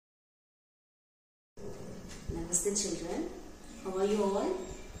Namaste children. How are you all?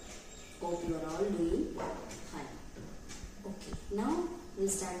 Hope you are all doing fine. Okay, now we'll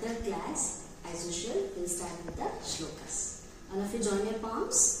start the class. As usual, we'll start with the shlokas. All of you join your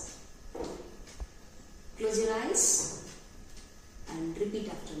palms. Close your eyes and repeat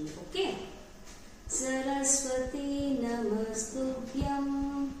after me. Okay? Saraswati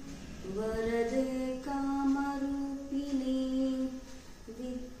Namastubhyam Varade Kamarupini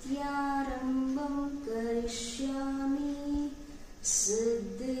Vidyarambam Karishyami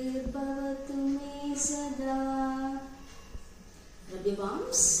Siddhir Bhavatu Me Sada. Rub your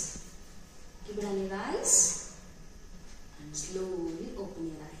palms. Keep it on your eyes and slowly open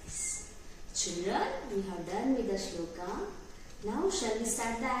your eyes. Children, we have done with the shloka. Now shall we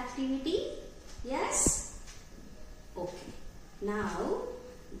start the activity? Yes? Okay. Now,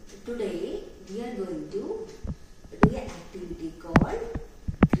 today we are going to do an activity called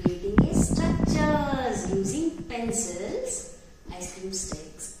creating a structures using pencils, ice cream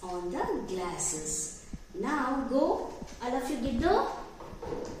sticks on the glasses. Now go, all of you get the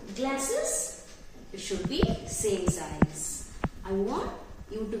glasses. It should be same size. I want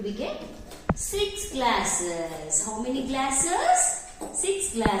you to get 6 glasses. How many glasses?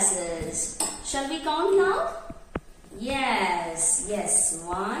 6 glasses. Shall we count now? Yes.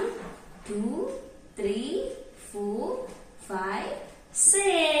 1, 2, 3, 4, 5,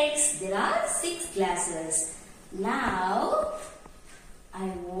 6. There are 6 glasses. Now, I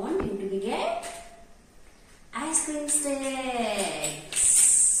want you to get ice cream sticks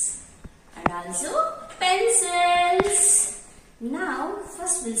and also pencils. Now,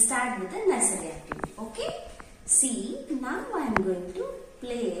 first we'll start with the nursery activity. Okay? See, now I am going to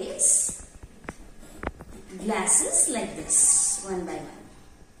place glasses like this, one by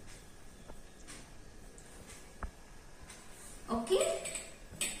one. Okay?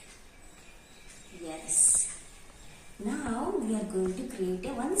 Yes. Now we are going to create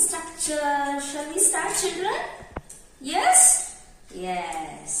one structure. Shall we start, children? Yes?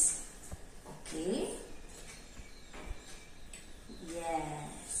 Yes. Okay.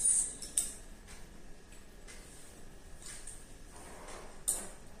 Yes.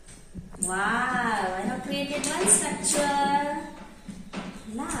 Wow, I have created one structure.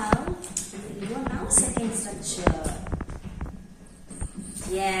 Now, we will go now second structure.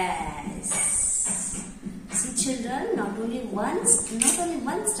 Yes. See children, not only one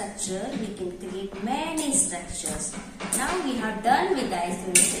structure, we can create many structures. Now we have done with the ice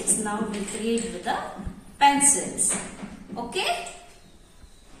cream sticks. Now we create with the pencils. Okay?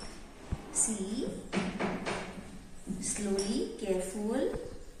 See, slowly, careful.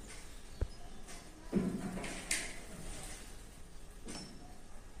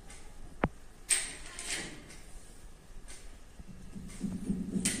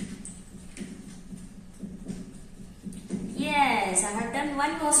 Yes, I have done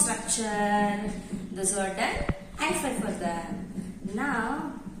one more structure. Those are done. I for them.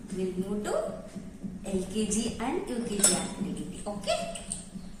 Now, we'll move to LKG and UKG activity. Okay?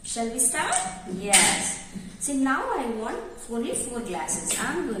 Shall we start? Yes. See, now I want only 4 glasses.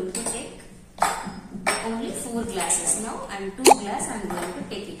 I am going to take only 4 glasses now and 2 glasses I am going to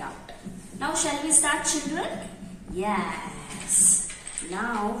take it out. Now, shall we start, children? Yes.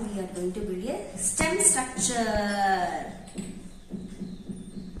 Now, we are going to build a stem structure.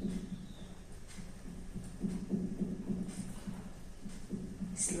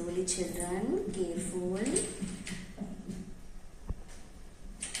 Slowly, children, careful.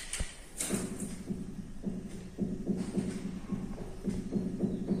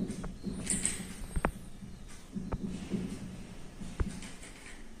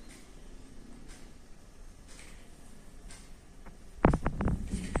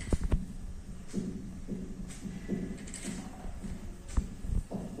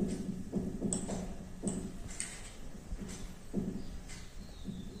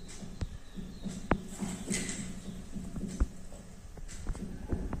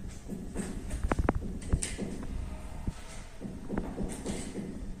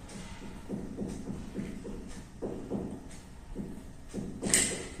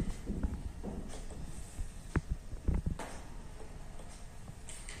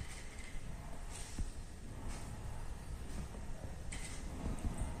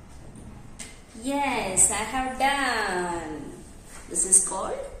 Yes, I have done. This is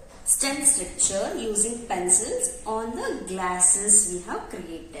called stem structure using pencils on the glasses we have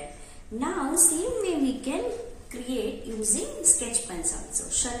created. Now, same way we can create using sketch pens also.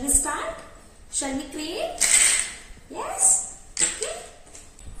 Shall we start? Shall we create? Yes? Okay.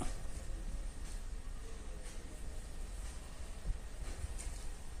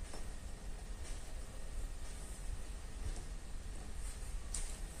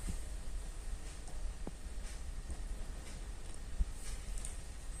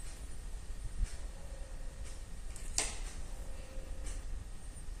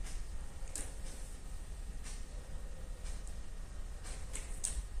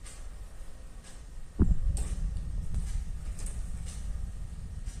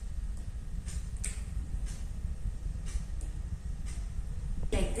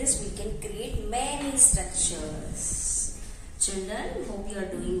 this we can create many structures. Children, hope you are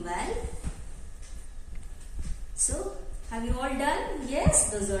doing well. So, have you all done?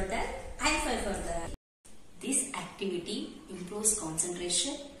 Yes, those are done. High five for that. This activity improves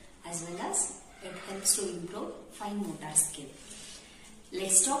concentration as well as it helps to improve fine motor skill.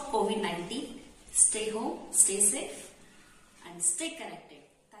 Let's stop COVID-19. Stay home, stay safe and stay connected.